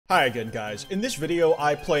Hi again, guys. In this video,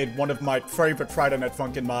 I played one of my favorite Friday Night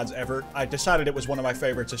Funkin' mods ever. I decided it was one of my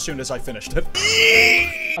favorites as soon as I finished it.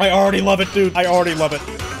 I already love it, dude. I already love it.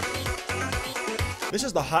 This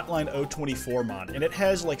is the Hotline 024 mod, and it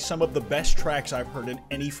has, like, some of the best tracks I've heard in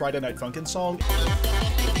any Friday Night Funkin' song.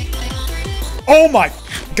 Oh my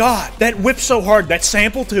god, that whips so hard. That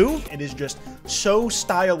sample, too? It is just so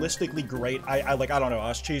stylistically great. I don't know, I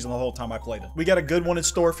was cheesing the whole time I played it. We got a good one in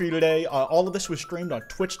store for you today. All of this was streamed on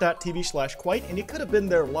twitch.tv/Kwote, and you could have been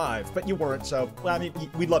there live, but you weren't, so, well, I mean,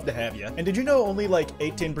 we'd love to have you. And did you know only like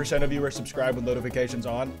 18% of you are subscribed with notifications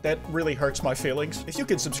on? That really hurts my feelings. If you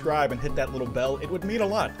could subscribe and hit that little bell, it would mean a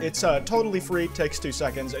lot. It's totally free, takes 2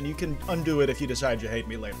 seconds, and you can undo it if you decide you hate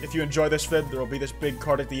me later. If you enjoy this vid, there will be this big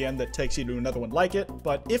card at the end that takes you to another one like it,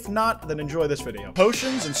 but if not, then enjoy this video.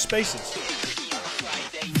 Potions and spaces.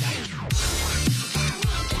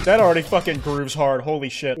 That already fucking grooves hard. Holy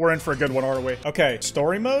shit. We're in for a good one, aren't we? Okay,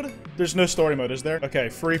 story mode? There's no story mode, is there? Okay,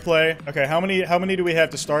 free play. Okay, how many do we have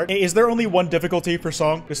to start? Hey, is there only one difficulty per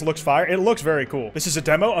song? This looks fire. It looks very cool. This is a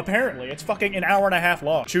demo? Apparently. It's fucking an hour and a half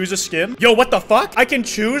long. Choose a skin? Yo, what the fuck? I can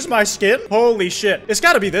choose my skin? Holy shit. It's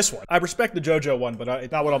gotta be this one. I respect the JoJo one, but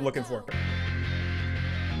it's not what I'm looking for.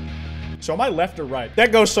 So am I left or right?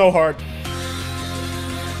 That goes so hard.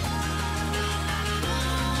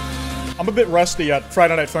 I'm a bit rusty at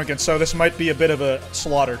Friday Night Funkin', so this might be a bit of a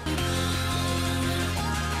slaughter.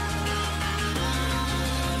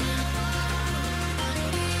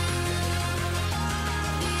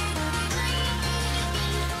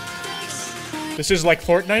 This is like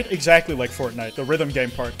Fortnite? Exactly like Fortnite, the rhythm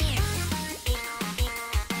game part.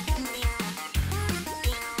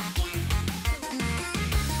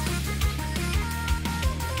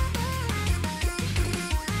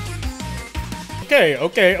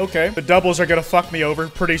 Okay. The doubles are gonna fuck me over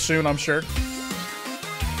pretty soon, I'm sure.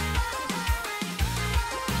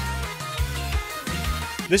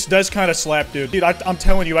 This does kind of slap, dude. Dude, I'm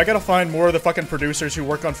telling you, I gotta find more of the fucking producers who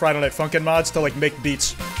work on Friday Night Funkin' mods to, like, make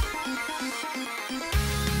beats.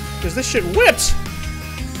 Because this shit whips!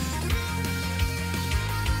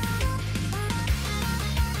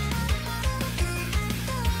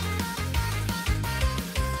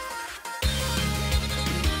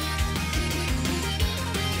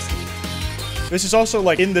 This is also,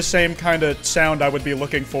 like, in the same kind of sound I would be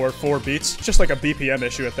looking for beats. It's just like a BPM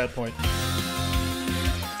issue at that point.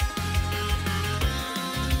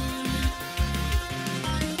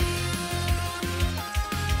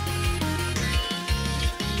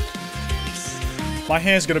 My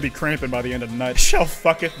hand's gonna be cramping by the end of the night. Shall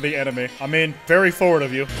fucketh the enemy. I mean, very forward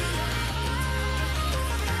of you.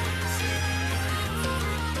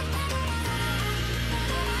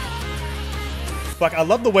 Fuck, I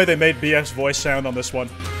love the way they made BF's voice sound on this one.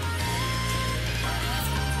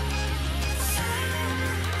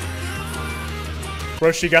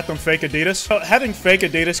 Bro, she got them fake Adidas. Oh, having fake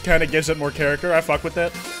Adidas kind of gives it more character. I fuck with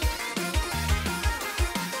that.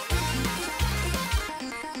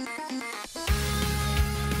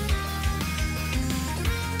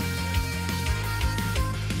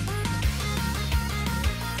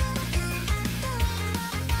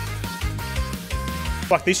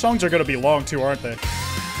 Fuck, these songs are gonna be long too, aren't they?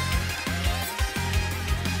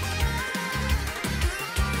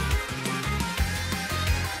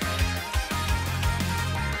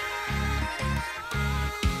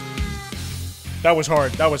 That was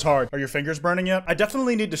hard. That was hard. Are your fingers burning yet? I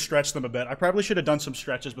definitely need to stretch them a bit. I probably should have done some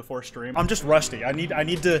stretches before stream. I'm just rusty. I need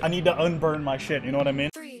to unburn my shit, you know what I mean?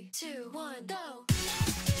 3, 2, 1, go!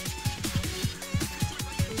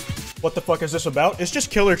 What the fuck is this about? It's just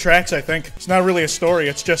killer tracks, I think. It's not really a story,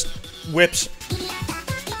 it's just whips.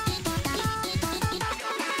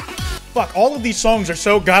 Fuck, all of these songs are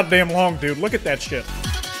so goddamn long, dude. Look at that shit.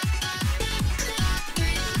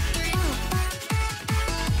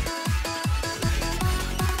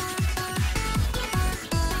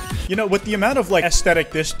 You know, with the amount of, like,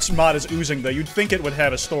 aesthetic this mod is oozing, though, you'd think it would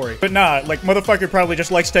have a story. But nah, like, motherfucker probably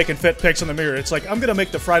just likes taking fit pics in the mirror. It's like, I'm gonna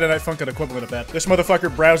make the Friday Night Funkin' equivalent of that. This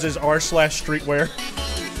motherfucker browses r/streetwear.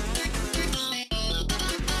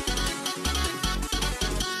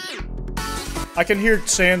 I can hear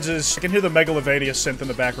I can hear the Megalovania synth in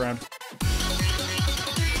the background.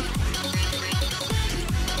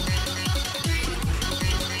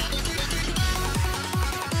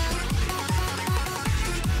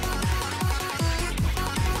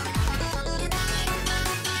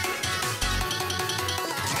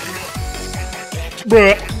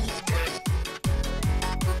 Bruh.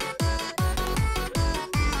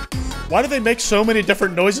 Why do they make so many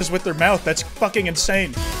different noises with their mouth? That's fucking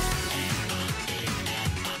insane.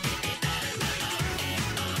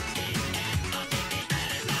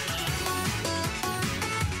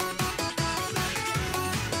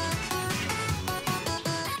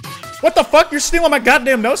 What the fuck? You're stealing my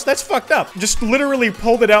goddamn nose? That's fucked up. Just literally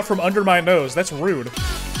pulled it out from under my nose. That's rude.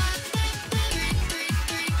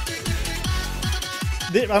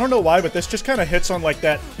 I don't know why, but this just kind of hits on like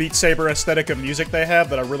that Beat Saber aesthetic of music they have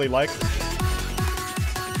that I really like.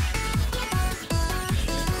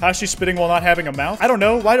 How's she spitting while not having a mouth? I don't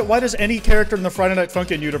know. Why does any character in the Friday Night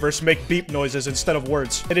Funkin' universe make beep noises instead of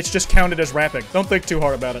words? And it's just counted as rapping. Don't think too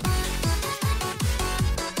hard about it.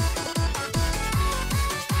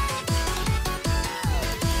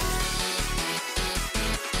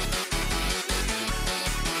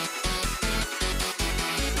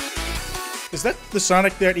 Is that the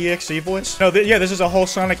Sonic.exe voice? No, yeah, this is a whole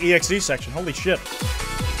Sonic EXE section. Holy shit.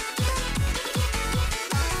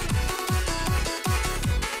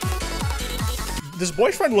 Does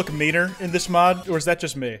Boyfriend look meaner in this mod, or is that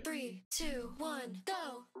just me? 3, 2, 1,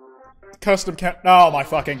 go. Custom count. Oh my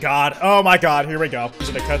fucking god. Oh my god, here we go. This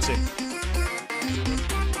is a cutscene.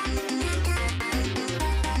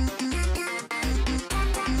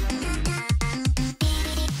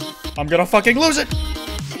 I'm gonna fucking lose it!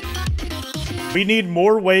 We need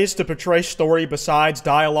more ways to portray story besides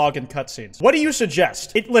dialogue and cutscenes. What do you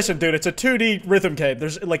suggest? Listen, dude, it's a 2D rhythm game.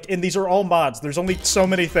 There's, like, and these are all mods. There's only so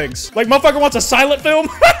many things. Like, motherfucker wants a silent film?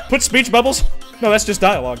 Put speech bubbles? No, that's just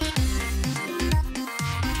dialogue.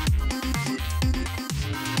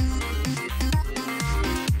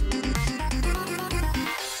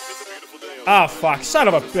 Ah, fuck. Son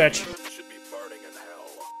of a bitch.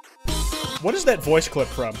 What is that voice clip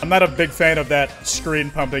from? I'm not a big fan of that screen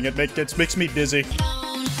pumping. It makes me dizzy.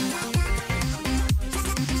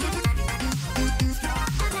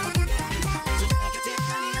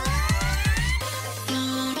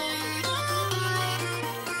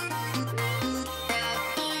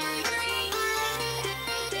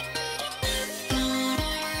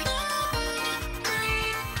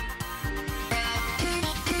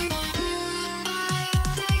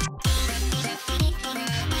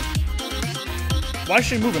 Why is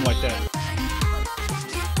she moving like that?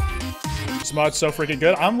 This mod's so freaking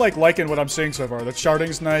good. I'm like liking what I'm seeing so far. The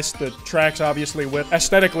charting's nice, the tracks obviously whip.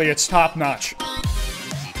 Aesthetically, it's top notch.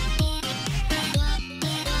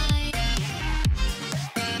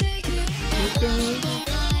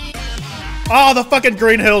 Oh, the fucking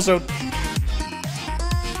Green Hill Zone.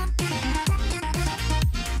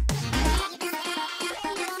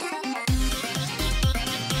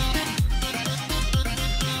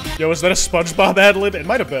 Yo, is that a SpongeBob ad-lib? It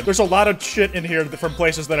might have been. There's a lot of shit in here from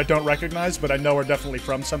places that I don't recognize, but I know are definitely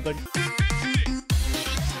from something.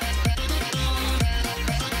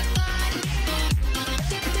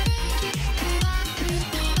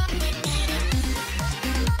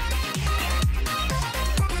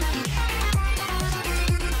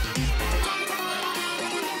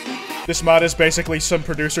 This mod is basically some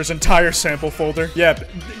producer's entire sample folder. Yeah,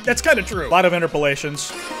 that's kind of true. A lot of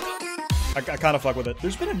interpolations. I kind of fuck with it.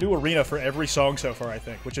 There's been a new arena for every song so far, I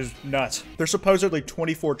think, which is nuts. There's supposedly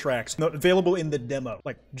 24 tracks available in the demo.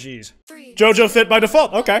 Like, geez. JoJo fit by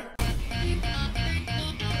default. Okay.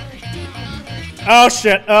 Oh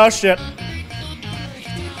shit. Oh shit.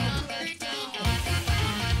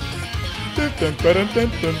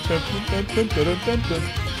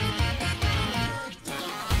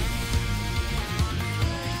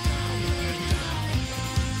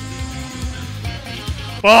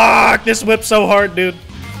 Fuck! This whips so hard, dude.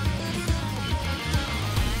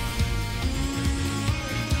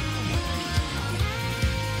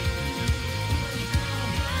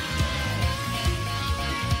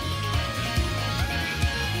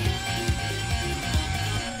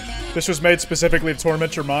 This was made specifically to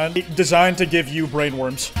torment your mind. Designed to give you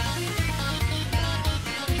brainworms.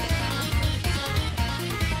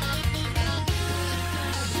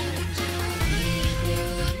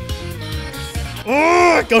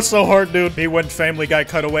 Oh, it goes so hard, dude. He went Family Guy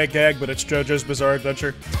cutaway gag, but it's JoJo's Bizarre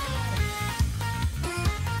Adventure.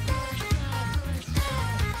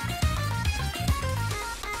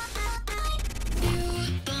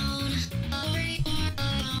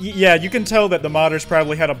 Yeah, you can tell that the modders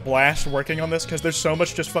probably had a blast working on this because there's so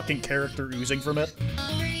much just fucking character oozing from it.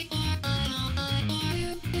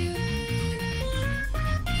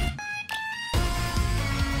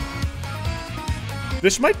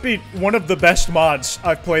 This might be one of the best mods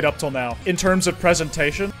I've played up till now, in terms of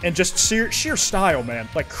presentation, and just sheer style, man.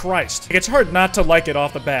 Like, Christ. It's hard not to like it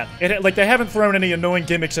off the bat. Like, they haven't thrown any annoying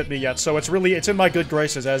gimmicks at me yet, so it's in my good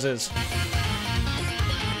graces as is.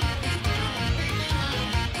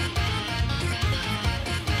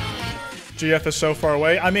 GF is so far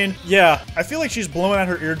away. I mean, yeah, I feel like she's blowing out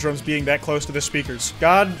her eardrums being that close to the speakers.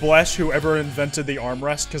 God bless whoever invented the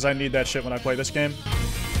armrest, because I need that shit when I play this game.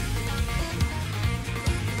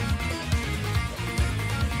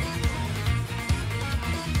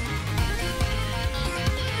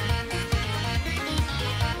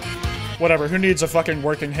 Whatever, who needs a fucking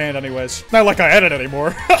working hand anyways? Not like I edit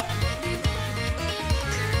anymore.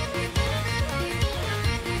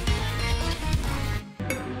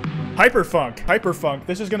 Hyperfunk.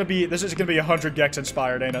 This is gonna be 100 Gex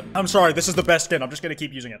inspired, ain't it? I'm sorry, this is the best skin. I'm just gonna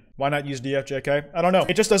keep using it. Why not use DFJK? I don't know.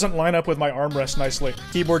 It just doesn't line up with my armrest nicely.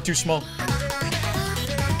 Keyboard too small.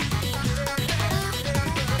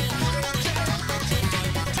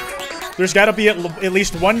 There's gotta be at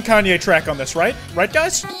least one Kanye track on this, right? Right,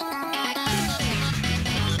 guys?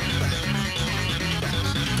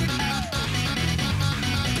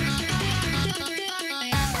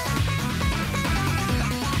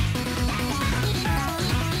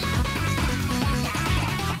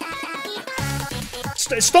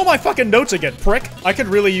 Stole my fucking notes again, prick. I could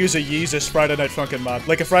really use a Yeezus Friday Night Funkin' mod.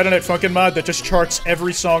 Like a Friday Night Funkin' mod that just charts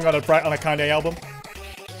every song on a Kanye album.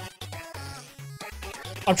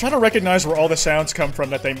 I'm trying to recognize where all the sounds come from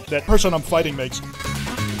that person I'm fighting makes.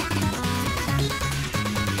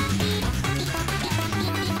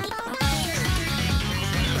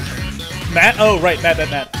 Matt? Oh, right,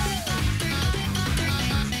 Matt.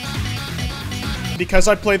 Because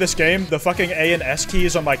I play this game, the fucking A and S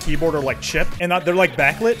keys on my keyboard are like chipped, and they're like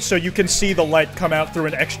backlit, so you can see the light come out through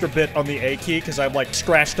an extra bit on the A key, because I've like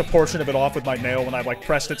scratched a portion of it off with my nail when I've like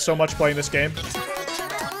pressed it so much playing this game.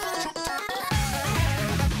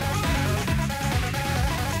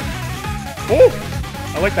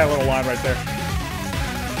 Oh! I like that little line right there.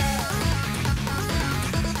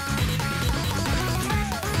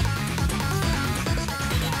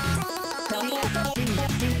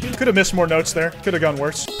 Could have missed more notes there. Could have gone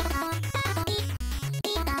worse.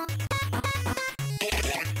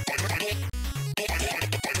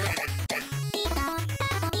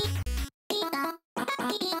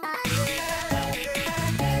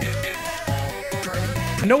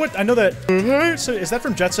 You know what? I know that. So is that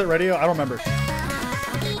from Jet Set Radio? I don't remember.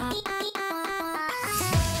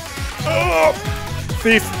 Oh!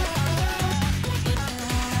 Thief.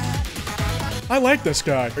 I like this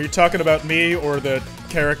guy. Are you talking about me or the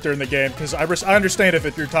character in the game? Because I understand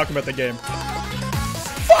if you're talking about the game.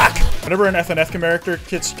 Fuck! Whenever an FNF character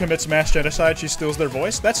commits mass genocide, she steals their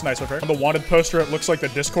voice. That's nice of her. On the wanted poster, it looks like the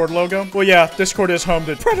Discord logo. Well, yeah, Discord is home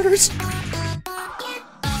to predators.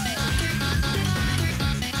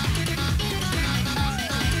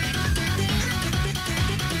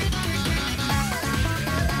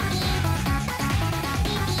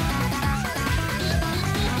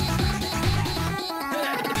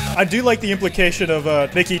 I do like the implication of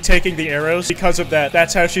Nikki taking the arrows. Because of that,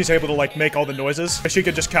 that's how she's able to like make all the noises. She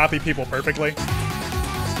could just copy people perfectly.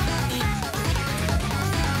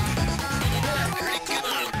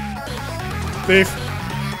 Thief.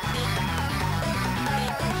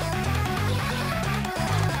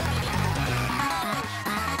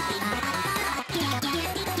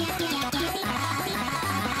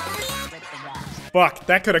 Fuck,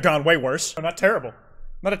 that could have gone way worse. Not terrible.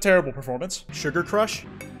 Not a terrible performance. Sugar Crush?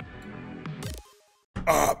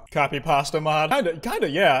 Copy pasta mod. Kinda,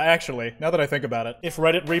 yeah, actually, now that I think about it. If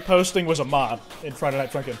Reddit reposting was a mod in Friday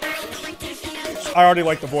Night Funkin'. I already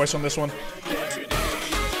like the voice on this one.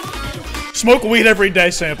 Smoke weed every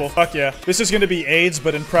day sample. Fuck yeah. This is gonna be AIDS,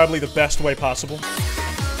 but in probably the best way possible.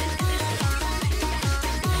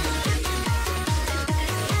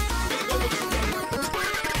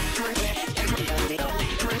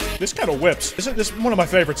 This kind of whips. This is one of my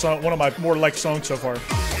favorite songs, one of my more liked songs so far.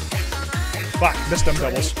 Fuck, missed them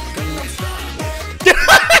doubles.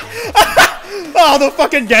 Oh, the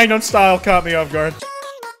fucking Gangnam Style caught me off guard.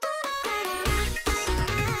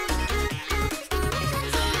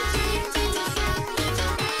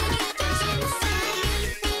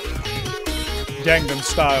 Gangnam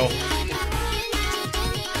Style.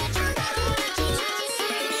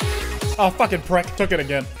 Oh, fucking prick. Took it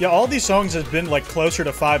again. Yeah, all these songs have been, like, closer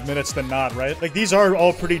to 5 minutes than not, right? Like, these are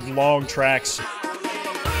all pretty long tracks.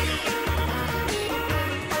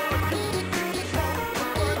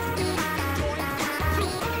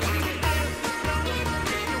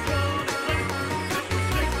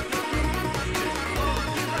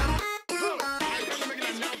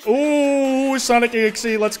 Ooh, Sonic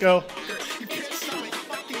EXE, let's go.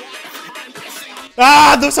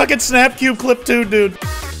 Ah, the fucking Snap Cube clip too, dude.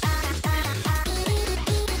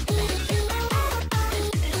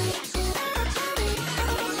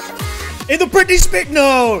 In the Britney Spears,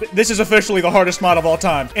 no! This is officially the hardest mod of all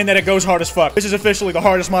time. And that it goes hard as fuck. This is officially the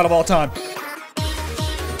hardest mod of all time.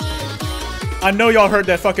 I know y'all heard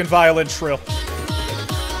that fucking violin shrill.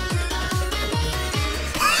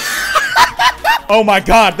 Oh my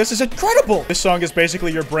god, this is incredible! This song is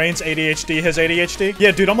basically your brain's ADHD, his ADHD.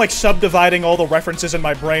 Yeah, dude, I'm like subdividing all the references in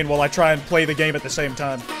my brain while I try and play the game at the same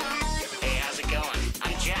time.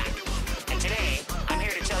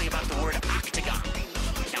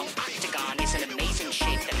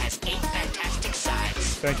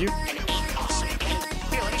 Thank you. Awesome.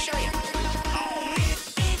 Here, let me show you.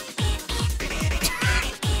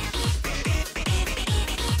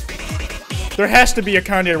 There has to be a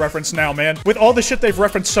Kanye reference now, man. With all the shit they've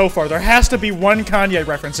referenced so far, there has to be one Kanye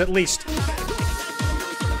reference, at least.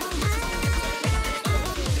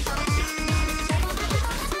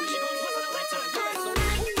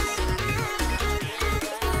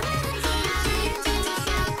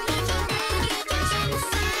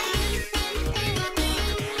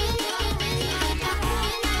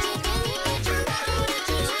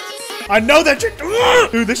 I know that you-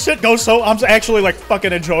 Dude, this shit goes so- I'm actually like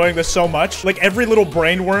fucking enjoying this so much. Like every little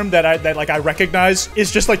brainworm that I recognize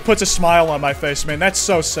is just like puts a smile on my face, man. That's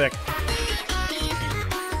so sick.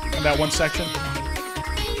 In that one section.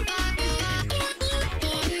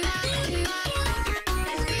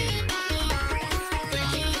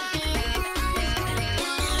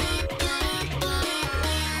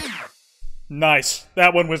 Nice.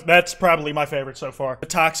 That one was- that's probably my favorite so far. The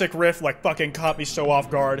toxic riff like fucking caught me so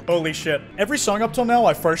off guard. Holy shit. Every song up till now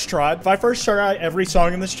I first tried. If I first try every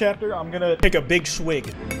song in this chapter, I'm gonna take a big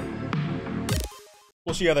swig.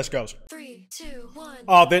 We'll see how this goes. 3, 2, 1.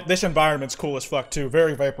 Oh, this environment's cool as fuck too.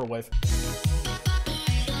 Very vaporwave.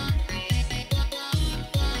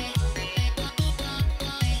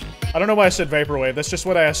 I don't know why I said vaporwave. That's just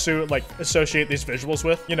what I associate these visuals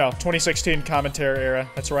with. You know, 2016 commentary era.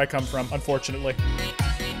 That's where I come from, unfortunately.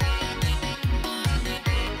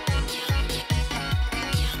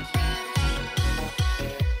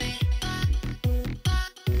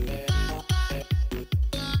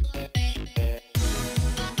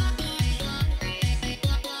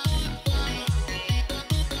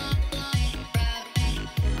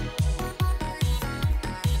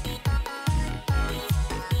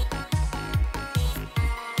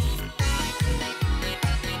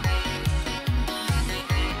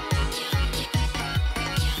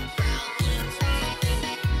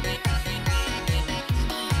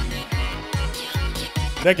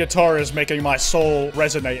 That guitar is making my soul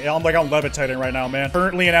resonate. I'm levitating right now, man.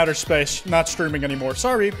 Currently in outer space, not streaming anymore.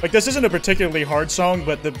 Sorry. Like, this isn't a particularly hard song,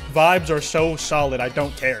 but the vibes are so solid, I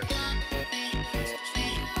don't care.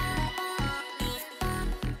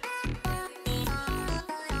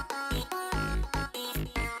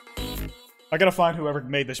 I gotta find whoever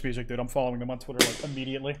made this music, dude. I'm following them on Twitter, like,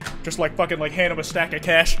 immediately. Just, like, fucking, like, hand them a stack of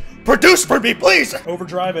cash. Produce for me, please!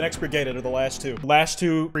 Overdrive and Expurgated are the last two. Last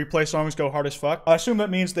two replay songs go hard as fuck. I assume that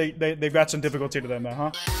means they've got some difficulty to them now,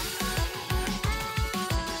 huh?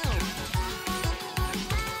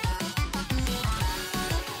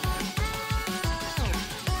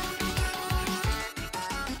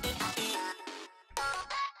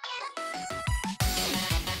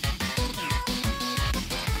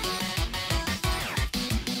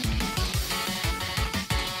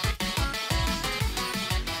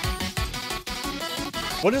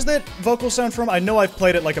 What is that vocal sound from? I know I've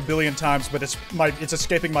played it like a billion times, but it's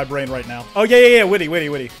escaping my brain right now. Oh, yeah,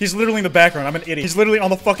 Witty. He's literally in the background. I'm an idiot. He's literally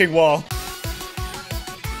on the fucking wall.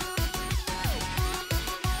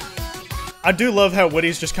 I do love how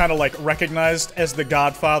Woody's just kind of like recognized as the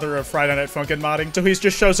godfather of Friday Night Funkin' modding. So he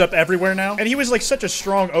just shows up everywhere now. And he was like such a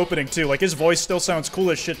strong opening too. Like his voice still sounds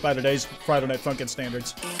cool as shit by today's Friday Night Funkin'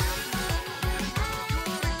 standards.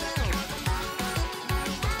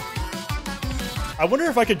 I wonder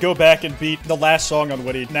if I could go back and beat the last song on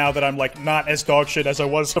Woody now that I'm like not as dog shit as I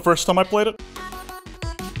was the first time I played it.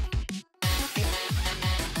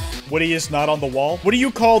 Woody is not on the wall. What do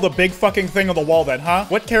you call the big fucking thing on the wall then, huh?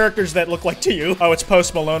 What characters that look like to you? Oh, it's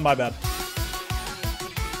Post Malone, my bad.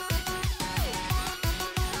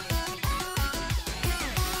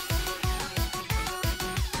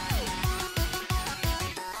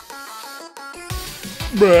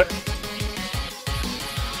 Bruh.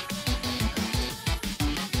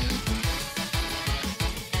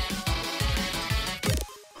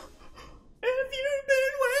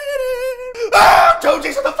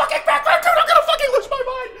 Jonesy's in the fucking background, dude! I'm gonna fucking lose my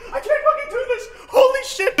mind! I can't fucking do this! Holy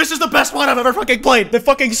shit! This is the best one I've ever fucking played! The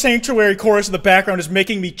fucking Sanctuary chorus in the background is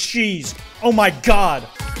making me cheese. Oh my god.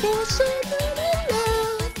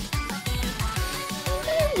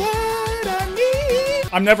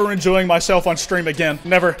 I'm never enjoying myself on stream again.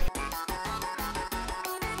 Never.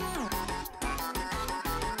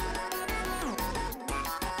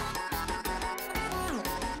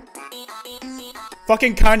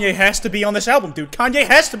 Fucking Kanye has to be on this album, dude. Kanye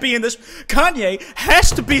has to be in this. Kanye has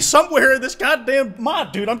to be somewhere in this goddamn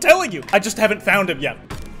mod, dude. I'm telling you. I just haven't found him yet.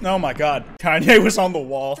 Oh my god. Kanye was on the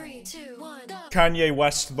wall. 3, 2, 1, go. Kanye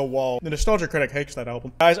West The Wall. The Nostalgia Critic hates that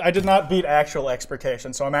album. Guys, I did not beat actual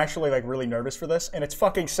expectation, so I'm actually like really nervous for this, and it's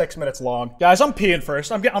fucking 6 minutes long. Guys, I'm peeing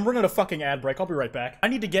first. I'm running a fucking ad break. I'll be right back. I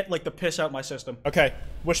need to get like the piss out my system. Okay,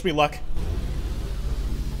 wish me luck.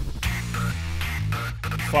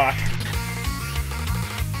 Fuck.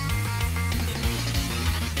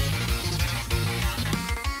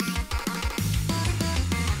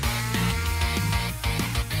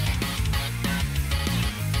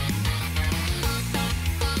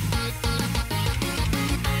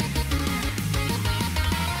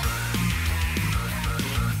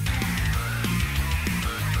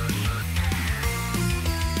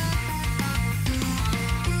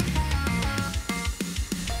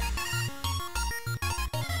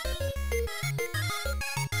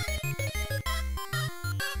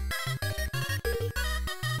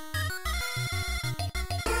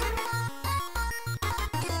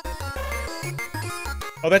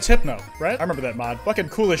 Oh, that's Hypno, right? I remember that mod. Fucking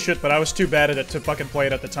cool as shit, but I was too bad at it to fucking play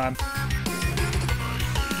it at the time.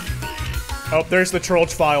 Oh, there's the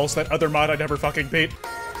Trollage Files, that other mod I never fucking beat.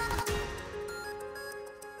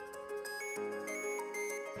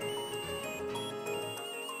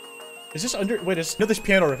 Is this wait, no, this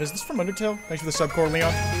piano riff, is this from Undertale? Thanks for the subcore,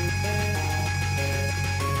 Leon.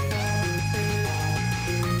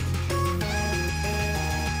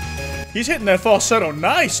 He's hitting that falsetto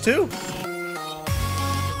nice, too.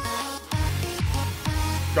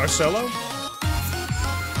 Garcello?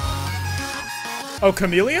 Oh,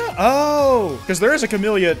 Camellia? Oh! Because there is a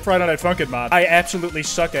Camellia Friday Night Funkin' mod I absolutely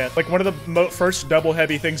suck at. Like, one of the first double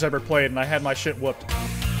heavy things I ever played, and I had my shit whooped.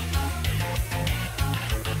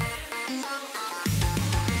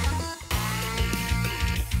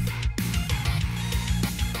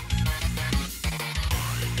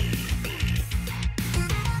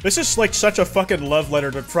 This is like such a fucking love letter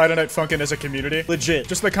to Friday Night Funkin' as a community. Legit.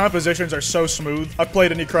 Just the compositions are so smooth. I've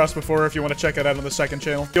played Any Cross before if you want to check it out on the second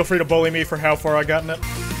channel. Feel free to bully me for how far I got in it.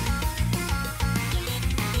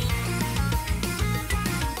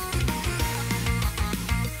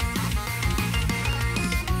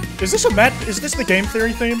 Is this the Game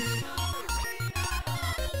Theory theme?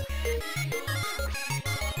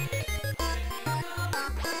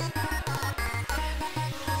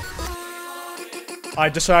 I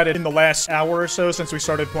decided in the last hour or so since we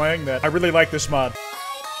started playing that I really like this mod.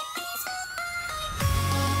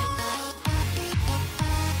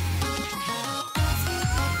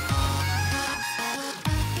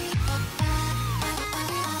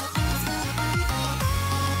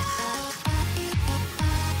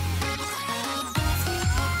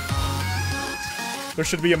 There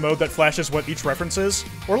should be a mode that flashes what each reference is,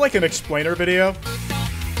 or like an explainer video.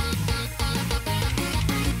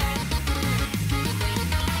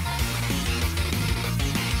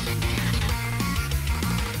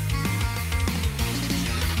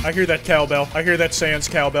 I hear that cowbell. I hear that Sans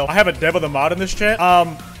cowbell. I have a dev of the mod in this chat.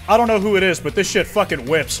 I don't know who it is, but this shit fucking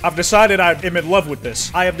whips. I've decided I am in love with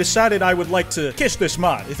this. I have decided I would like to kiss this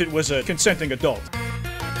mod if it was a consenting adult.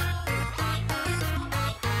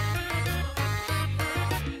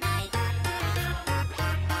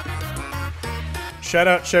 Shout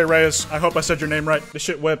out Shay Reyes. I hope I said your name right. This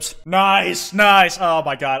shit whips. Nice, nice. Oh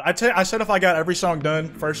my god. I said if I got every song done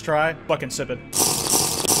first try, fucking sip it.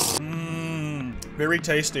 Very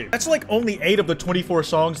tasty. That's like only 8 of the 24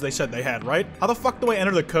 songs they said they had, right? How the fuck do I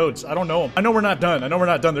enter the codes? I don't know them. I know we're not done. I know we're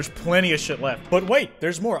not done. There's plenty of shit left. But wait,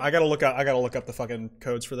 there's more. I gotta look up the fucking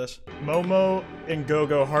codes for this. Momo and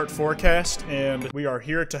Go-Go Heart Forecast, and we are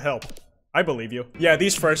here to help. I believe you. Yeah,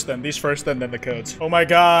 these first, then the codes. Oh my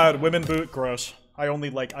god, women boot, gross. I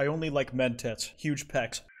only like men tits. Huge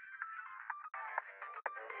pecs.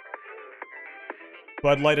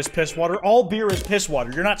 Bud Light is piss water. All beer is piss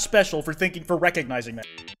water. You're not special for recognizing that.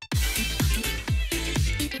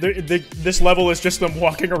 This level is just them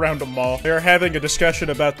walking around a mall. They are having a discussion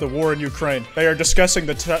about the war in Ukraine. They are discussing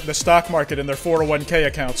the stock market in their 401k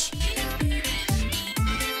accounts.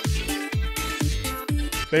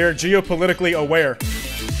 They are geopolitically aware.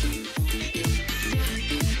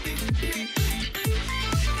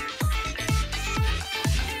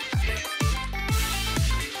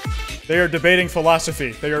 They are debating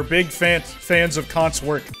philosophy. They are big fans of Kant's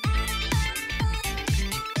work.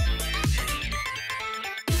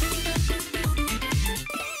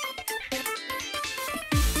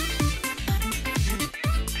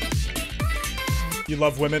 You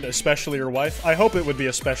love women, especially your wife? I hope it would be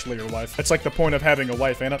especially your wife. That's like the point of having a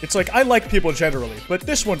wife, Anna. It's like, I like people generally, but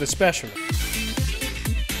this one especially.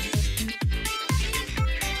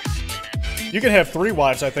 You can have 3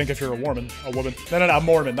 wives, I think, if you're a woman. A woman. No, a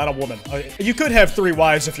Mormon, not a woman. You could have 3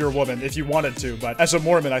 wives if you're a woman, if you wanted to, but as a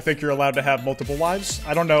Mormon, I think you're allowed to have multiple wives.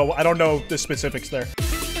 I don't know the specifics there.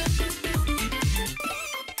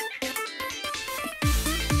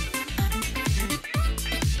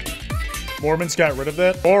 Mormons got rid of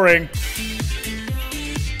that? Boring.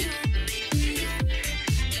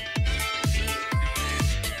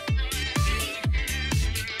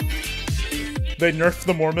 They nerfed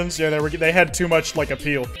the Mormons. Yeah, they had too much like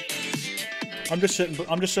appeal. I'm just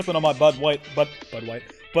sipping on my Bud Light,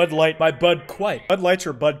 my Bud Kwote. Bud Lights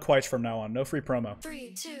are Bud Kwotes from now on. No free promo.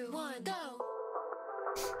 3, 2, 1, go.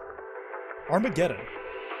 Armageddon.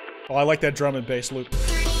 Oh, I like that drum and bass loop.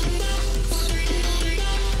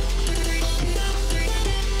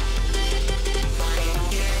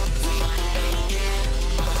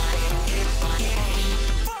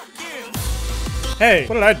 Hey,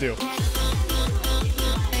 what did I do?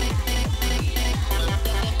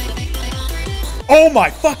 Oh my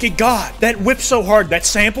fucking god! That whips so hard. That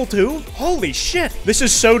sample too? Holy shit! This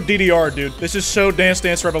is so DDR, dude. This is so Dance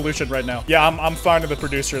Dance Revolution right now. Yeah, I'm finding the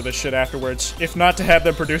producer of this shit afterwards. If not to have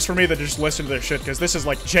them produce for me, then just listen to their shit, because this is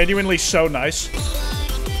like genuinely so nice.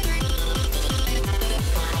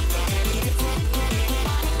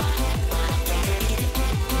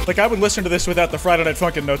 Like, I would listen to this without the Friday Night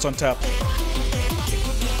Funkin' notes on top.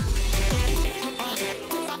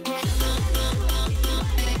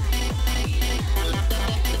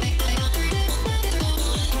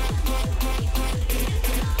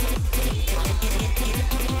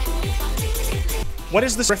 What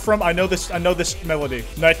is this riff from? I know this melody.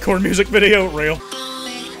 Nightcore music video, real.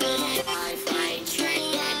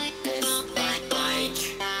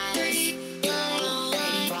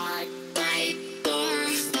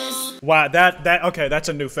 Wow, okay, that's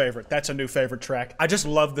a new favorite. That's a new favorite track. I just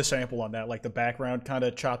love the sample on that, like the background kind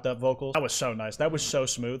of chopped up vocals. That was so nice. That was so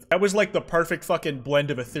smooth. That was like the perfect fucking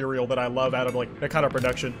blend of ethereal that I love out of like that kind of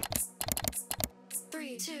production.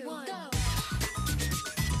 3, 2, 1, go.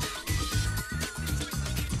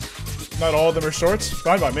 Not all of them are shorts?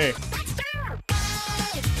 Fine by me.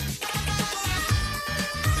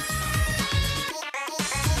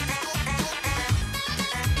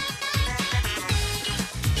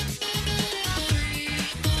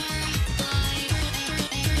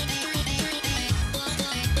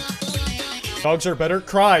 Dogs are better?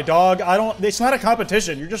 Cry, dog. It's not a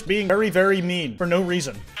competition. You're just being very, very mean for no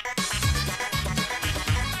reason.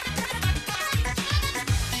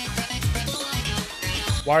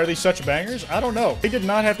 Why are these such bangers? I don't know. They did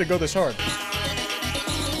not have to go this hard.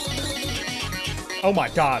 Oh my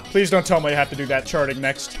god. Please don't tell me I have to do that charting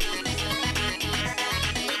next.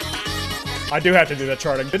 I do have to do that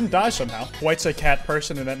charting. Didn't die somehow. Kwote's a cat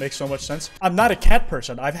person, and that makes so much sense. I'm not a cat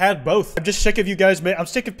person. I've had both. I'm just sick of you guys. I'm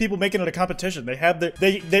sick of people making it a competition.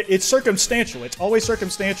 It's circumstantial. It's always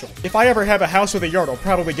circumstantial. If I ever have a house with a yard, I'll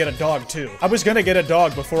probably get a dog too. I was gonna get a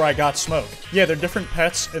dog before I got Smoke. Yeah, they're different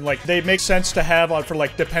pets, and like they make sense to have on for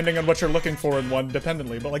like depending on what you're looking for in one,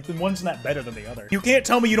 dependently. But like the one's not better than the other. You can't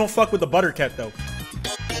tell me you don't fuck with the butter cat though.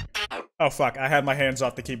 Oh fuck, I had my hands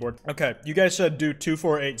off the keyboard. Okay, you guys said do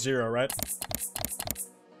 2480, right?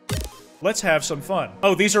 Let's have some fun.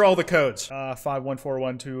 Oh, these are all the codes.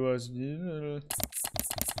 514120.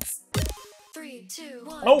 3, 2,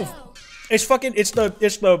 1, Oh, go. it's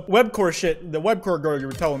the webcore shit, the webcore girl you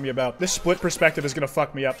were telling me about. This split perspective is gonna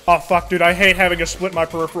fuck me up. Oh fuck, dude, I hate having to split my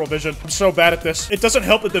peripheral vision. I'm so bad at this. It doesn't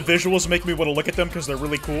help that the visuals make me want to look at them because they're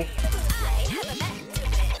really cool.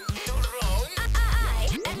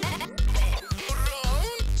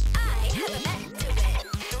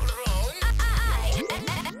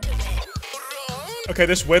 Okay,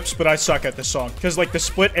 this whips, but I suck at this song. Because, like, the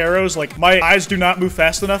split arrows, like, my eyes do not move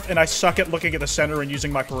fast enough, and I suck at looking at the center and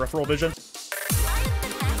using my peripheral vision.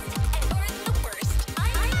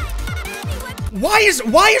 Why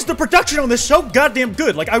is the production on this so goddamn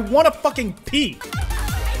good? Like, I want to fucking pee.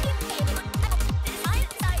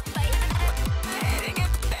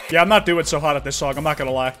 Yeah, I'm not doing so hot at this song, I'm not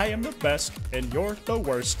gonna lie. I am the best, and you're the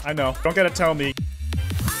worst. I know. Don't gotta tell me.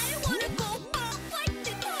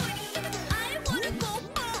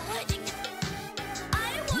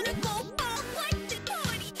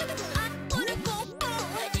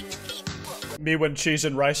 Me when cheese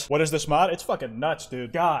and rice. What is this mod? It's fucking nuts,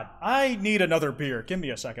 dude. God, I need another beer. Give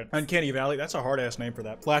me a second. Uncanny Valley, that's a hard-ass name for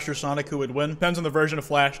that. Flash or Sonic, who would win? Depends on the version of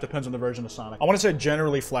Flash, depends on the version of Sonic. I want to say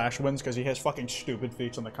generally Flash wins because he has fucking stupid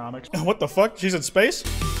feats in the comics. What the fuck? She's in space?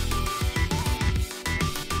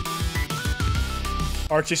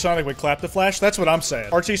 Archie Sonic would clap the Flash? That's what I'm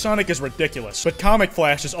saying. Archie Sonic is ridiculous, but comic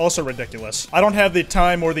Flash is also ridiculous. I don't have the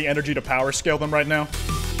time or the energy to power scale them right now.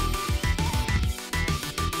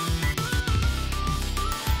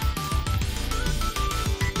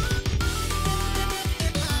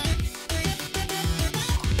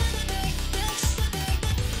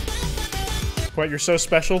 What, you're so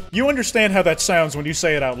special? You understand how that sounds when you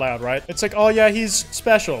say it out loud, right? It's like, oh yeah, he's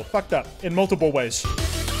special. Fucked up. In multiple ways.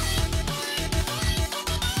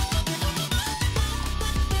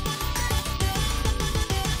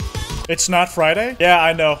 It's not Friday? Yeah,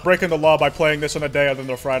 I know. Breaking the law by playing this on a day other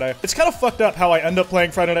than Friday. It's kind of fucked up how I end up playing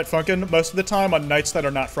Friday Night Funkin' most of the time on nights that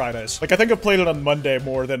are not Fridays. Like, I think I've played it on Monday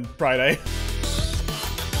more than Friday.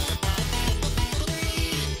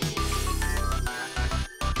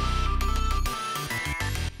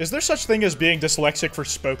 Is there such thing as being dyslexic for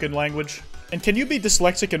spoken language? And can you be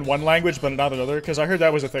dyslexic in one language but not another? Because I heard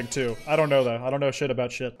that was a thing too. I don't know though. I don't know shit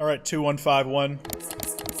about shit. Alright, 2151.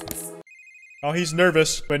 Oh, he's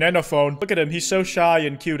nervous. Banana phone. Look at him. He's so shy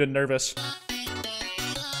and cute and nervous.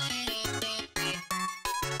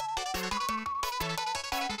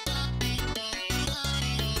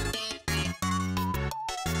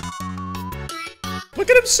 Look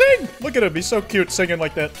at him sing! Look at him. He's so cute singing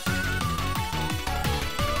like that.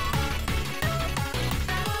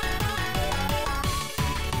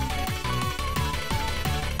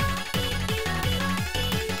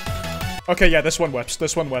 Okay, yeah, this one whips.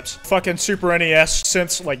 This one whips. Fucking Super NES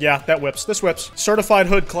synths, like, yeah, that whips. This whips. Certified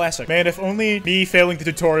Hood Classic. Man, if only me failing the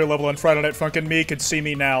tutorial level on Friday Night Funkin' me could see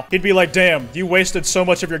me now. He'd be like, damn, you wasted so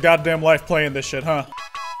much of your goddamn life playing this shit, huh?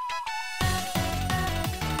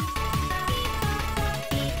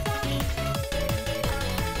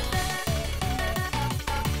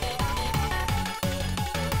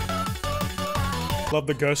 Love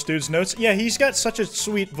the Ghost Dude's notes. Yeah, he's got such a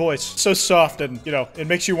sweet voice. So soft and, you know, it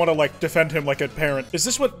makes you want to, like, defend him like a parent. Is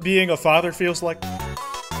this what being a father feels like?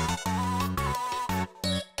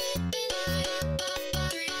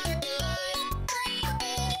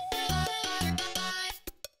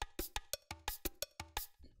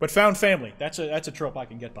 But found family. That's a trope I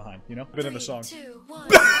can get behind, you know? Been in the song. 3, 2, 1.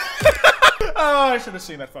 Oh, I should have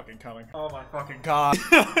seen that fucking coming. Oh my fucking god.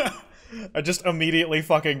 I just immediately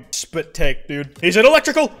fucking spit take, dude. He's an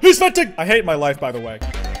electrical! He's venting! I hate my life, by the way.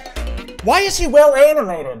 Why is he well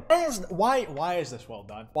animated? Why is this well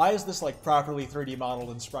done? Why is this, like, properly 3D modeled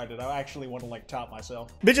and sprited? I actually want to, like, top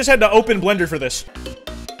myself. Bitches had to open Blender for this.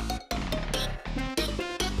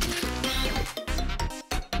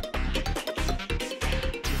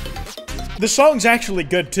 The song's actually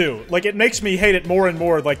good too. Like, it makes me hate it more and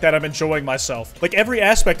more, like, that I'm enjoying myself. Like, every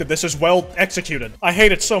aspect of this is well executed. I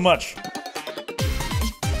hate it so much.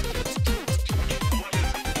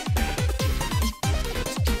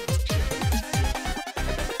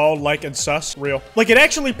 All like and sus. Real. Like, it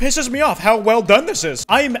actually pisses me off how well done this is.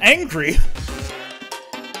 I am angry.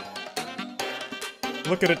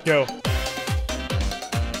 Look at it go.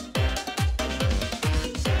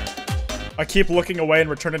 I keep looking away and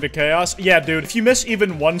returning to chaos. Yeah, dude, if you miss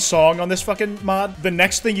even one song on this fucking mod, the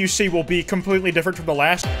next thing you see will be completely different from the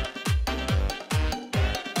last.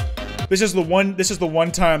 This is the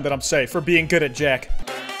one time that I'm safe for being good at Jack.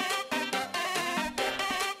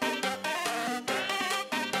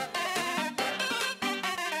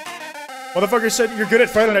 Motherfucker said you're good at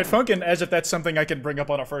Friday Night Funkin' as if that's something I can bring up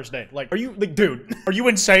on a first date. Like, are you, like, dude, are you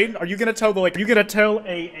insane? Are you gonna tell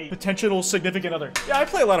a potential significant other? Yeah, I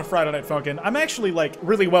play a lot of Friday Night Funkin'. I'm actually, like,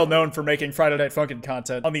 really well known for making Friday Night Funkin'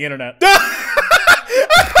 content on the internet.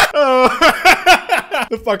 Oh.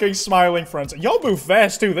 The fucking smiling fronts. Y'all move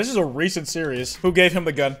fast, too. This is a recent series. Who gave him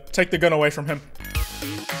the gun? Take the gun away from him.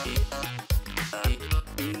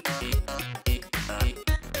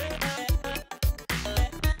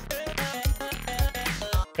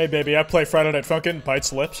 Hey baby, I play Friday Night Funkin',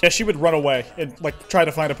 bites lips. Yeah, she would run away and, like, try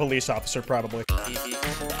to find a police officer, probably.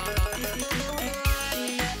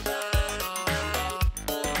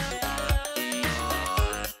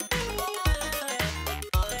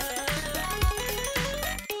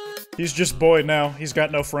 He's just boy now. He's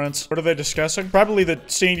got no friends. What are they discussing? Probably the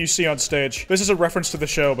scene you see on stage. This is a reference to the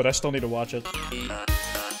show, but I still need to watch it.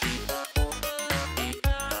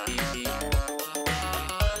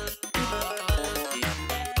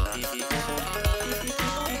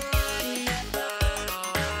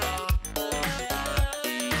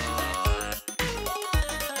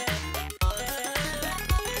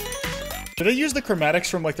 Did they use the chromatics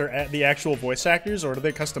from, like, the actual voice actors, or did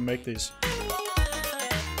they custom make these?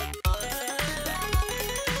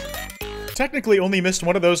 Technically only missed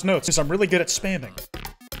one of those notes, because I'm really good at spamming.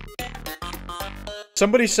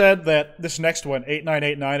 Somebody said that this next one,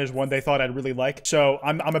 8989, is one they thought I'd really like, so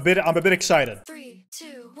I'm a bit excited. 3,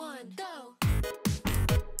 2, 1,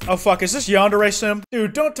 go. Oh fuck, is this Yandere Sim?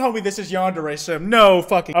 Dude, don't tell me this is Yandere Sim. No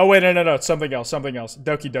fucking. Oh wait, no, it's something else, something else.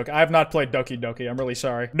 Doki Doki. I have not played Doki Doki. I'm really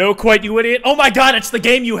sorry. No, Kwote, you idiot. Oh my god, it's the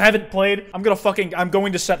game you haven't played. I'm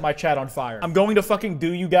going to set my chat on fire. I'm going to fucking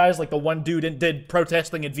do you guys like the one dude did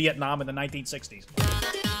protesting in Vietnam in the 1960s.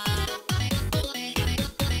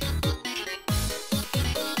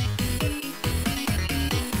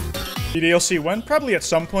 DLC when? Probably at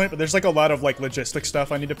some point, but there's like a lot of like logistic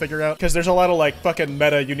stuff I need to figure out. Because there's a lot of like fucking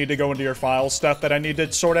meta you need to go into your files stuff that I need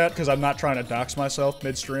to sort out because I'm not trying to dox myself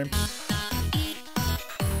midstream.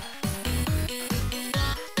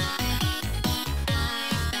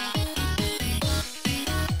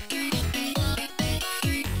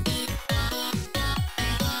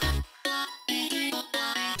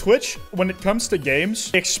 Twitch, when it comes to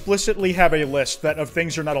games, they explicitly have a list of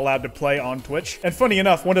things you're not allowed to play on Twitch. And funny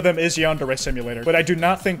enough, one of them is Yandere Simulator, but I do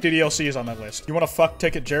not think DDLC is on that list. You want to fuck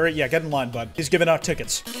ticket Jerry? Yeah, get in line, bud. He's giving out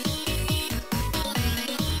tickets.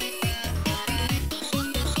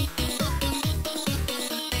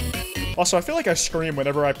 Also, I feel like I scream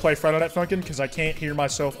whenever I play Friday Night Funkin' because I can't hear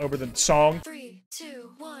myself over the song. 3,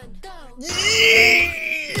 2, 1, go. Yeah!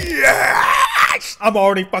 I'm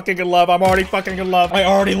already fucking in love. I'm already fucking in love. I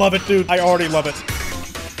already love it, dude. I already love it.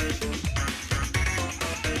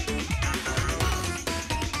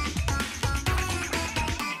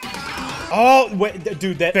 Oh, wait,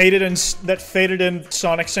 dude, that faded in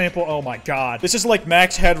Sonic sample. Oh my god. This is like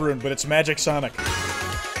Max Headroom, but it's Magic Sonic.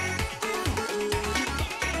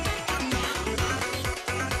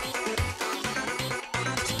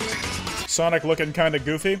 Sonic looking kinda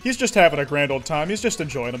goofy. He's just having a grand old time. He's just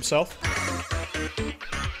enjoying himself.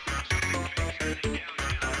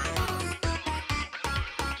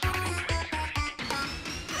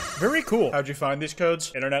 Very cool. How'd you find these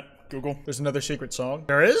codes? Internet, Google. There's another secret song.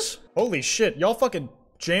 There is? Holy shit, y'all fucking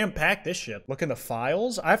jam-packed this shit. Look in the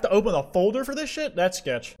files. I have to open a folder for this shit? That's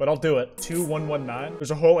sketch. But I'll do it. 2119.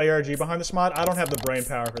 There's a whole ARG behind this mod. I don't have the brain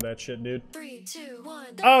power for that shit, dude. 3, 2, 1,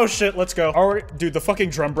 go. Oh shit, let's go. Already, dude, the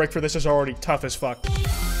fucking drum break for this is already tough as fuck.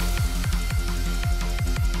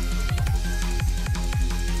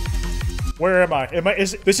 Where am I?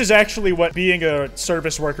 This is actually what being a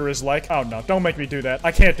service worker is like? Oh no, don't make me do that.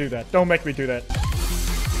 I can't do that. Don't make me do that.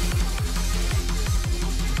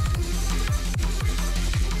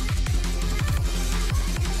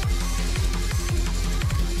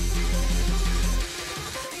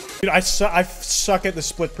 Dude, I suck at the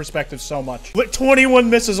split perspective so much. Look, 21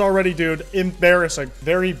 misses already, dude. Embarrassing.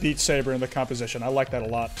 Very Beat Saber in the composition. I like that a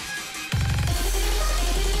lot.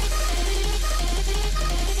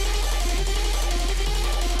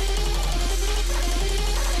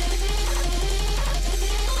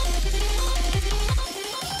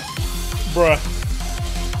 Bruh.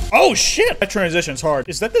 Oh shit! That transition's hard.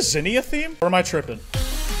 Is that the Zinnia theme? Or am I tripping?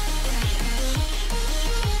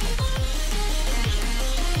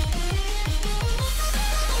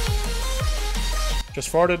 Just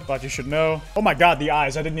farted, thought you should know. Oh my god, the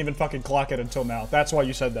eyes. I didn't even fucking clock it until now. That's why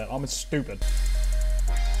you said that. I'm stupid.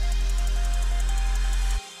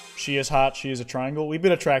 She is hot, she is a triangle. We've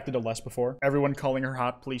been attracted to less before. Everyone calling her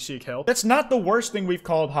hot, please seek help. That's not the worst thing we've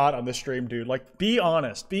called hot on this stream, dude. Like, be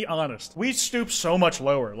honest, be honest. We stoop so much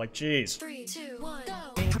lower, like, jeez. 3, 2, 1, go.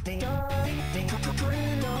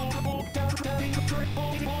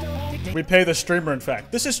 We pay the streamer, in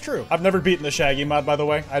fact. This is true. I've never beaten the Shaggy mod, by the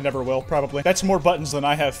way. I never will, probably. That's more buttons than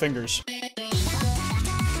I have fingers.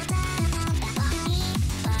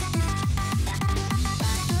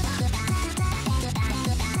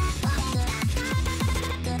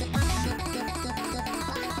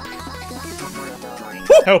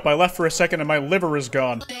 Help, I left for a second and my liver is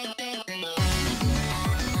gone.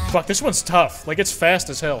 Fuck, this one's tough. Like, it's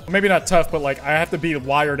fast as hell. Maybe not tough, but like, I have to be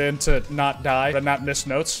wired in to not die, but not miss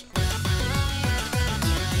notes.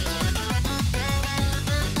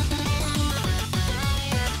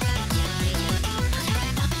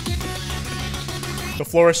 The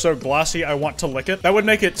floor is so glossy, I want to lick it. That would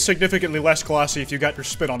make it significantly less glossy if you got your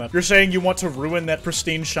spit on it. You're saying you want to ruin that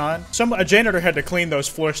pristine shine? A janitor had to clean those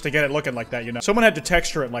floors to get it looking like that, you know? Someone had to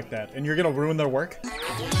texture it like that, and you're gonna ruin their work?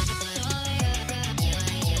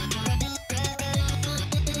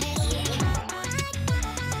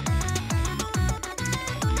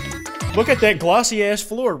 Look at that glossy ass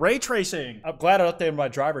floor, ray tracing. I'm glad I updated my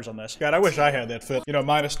drivers on this. God, I wish I had that fit. You know,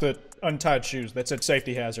 minus the untied shoes. That's a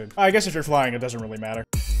safety hazard. I guess if you're flying, it doesn't really matter.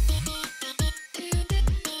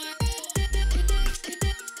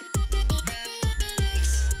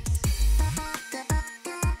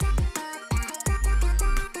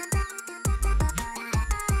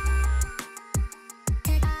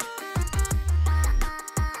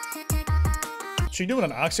 She doing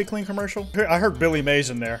an OxyClean commercial? I heard Billy Mays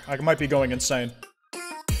in there. I might be going insane.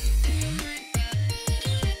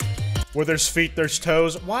 Where there's feet, there's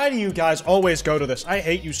toes. Why do you guys always go to this? I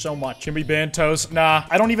hate you so much. Can we ban toes? Nah.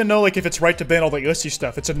 I don't even know, like, if it's right to ban all the ussy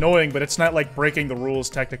stuff. It's annoying, but it's not, like, breaking the rules,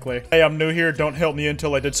 technically. Hey, I'm new here. Don't help me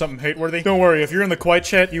until I did something hate-worthy. Don't worry. If you're in the Kwote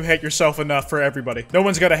chat, you hate yourself enough for everybody. No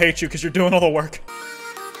one's gotta hate you because you're doing all the work.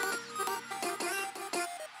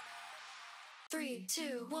 3,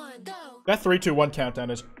 2, 1, go. That 3, 2, 1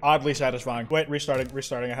 countdown is oddly satisfying. Wait,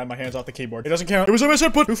 restarting. I had my hands off the keyboard. It doesn't count. It was a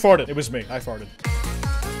misinput. Who farted? It was me. I farted.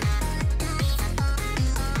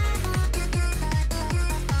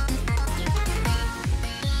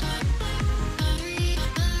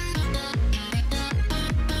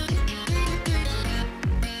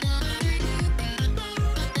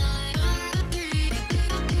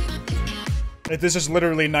 This is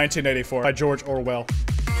literally 1984 by George Orwell.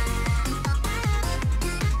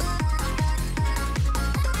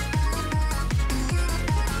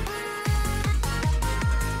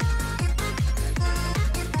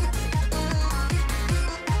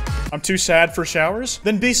 I'm too sad for showers?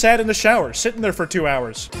 Then be sad in the shower. Sit in there for 2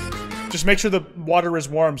 hours. Just make sure the water is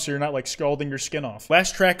warm so you're not like scalding your skin off.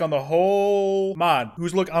 Last track on the whole mod.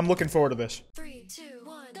 I'm looking forward to this. 3, 2,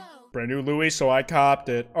 1, go. Brand new Louis, so I copped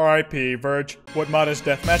it. R.I.P. Verge. What mod is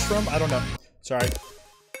Deathmatch from? I don't know. Sorry.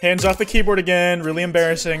 Hands off the keyboard again. Really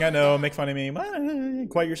embarrassing. I know. Make fun of me.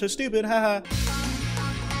 Quite, you're so stupid. Haha.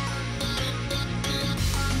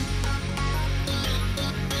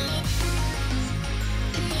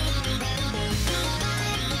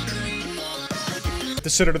 To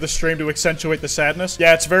sit under the stream to accentuate the sadness.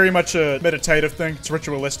 Yeah, it's very much a meditative thing. It's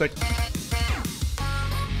ritualistic.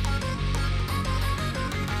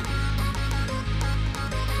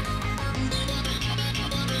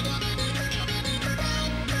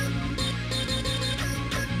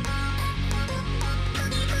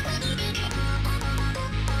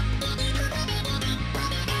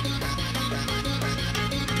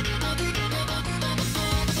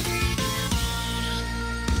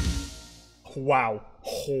 Wow.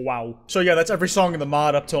 Wow. So yeah, that's every song in the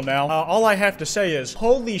mod up till now. All I have to say is,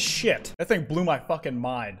 holy shit. That thing blew my fucking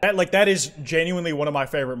mind. That is genuinely one of my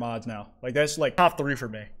favorite mods now. Like, that's like top 3 for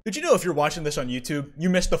me. Did you know if you're watching this on YouTube, you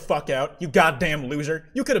missed the fuck out, you goddamn loser?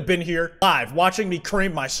 You could have been here live watching me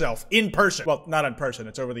cream myself in person. Well, not in person,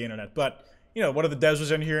 it's over the internet, but you know, one of the devs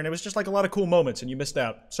was in here and it was just like a lot of cool moments and you missed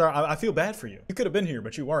out. Sorry, I feel bad for you. You could have been here,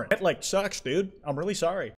 but you weren't. That like sucks, dude. I'm really sorry.